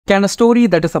Can a story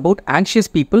that is about anxious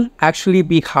people actually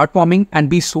be heartwarming and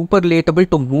be super relatable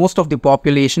to most of the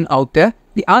population out there?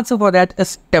 The answer for that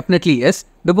is definitely yes.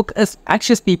 The book is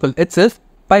Anxious People itself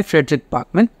by Fredrik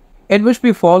Backman, in which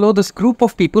we follow this group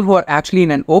of people who are actually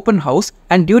in an open house,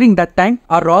 and during that time,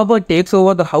 a robber takes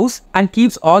over the house and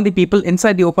keeps all the people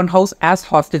inside the open house as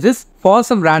hostages for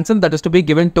some ransom that is to be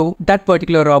given to that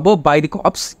particular robber by the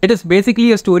cops. It is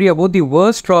basically a story about the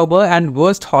worst robber and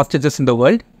worst hostages in the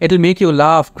world. It'll make you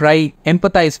laugh, cry,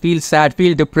 empathize, feel sad,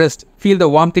 feel depressed, feel the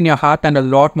warmth in your heart and a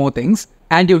lot more things.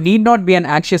 And you need not be an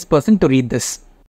anxious person to read this.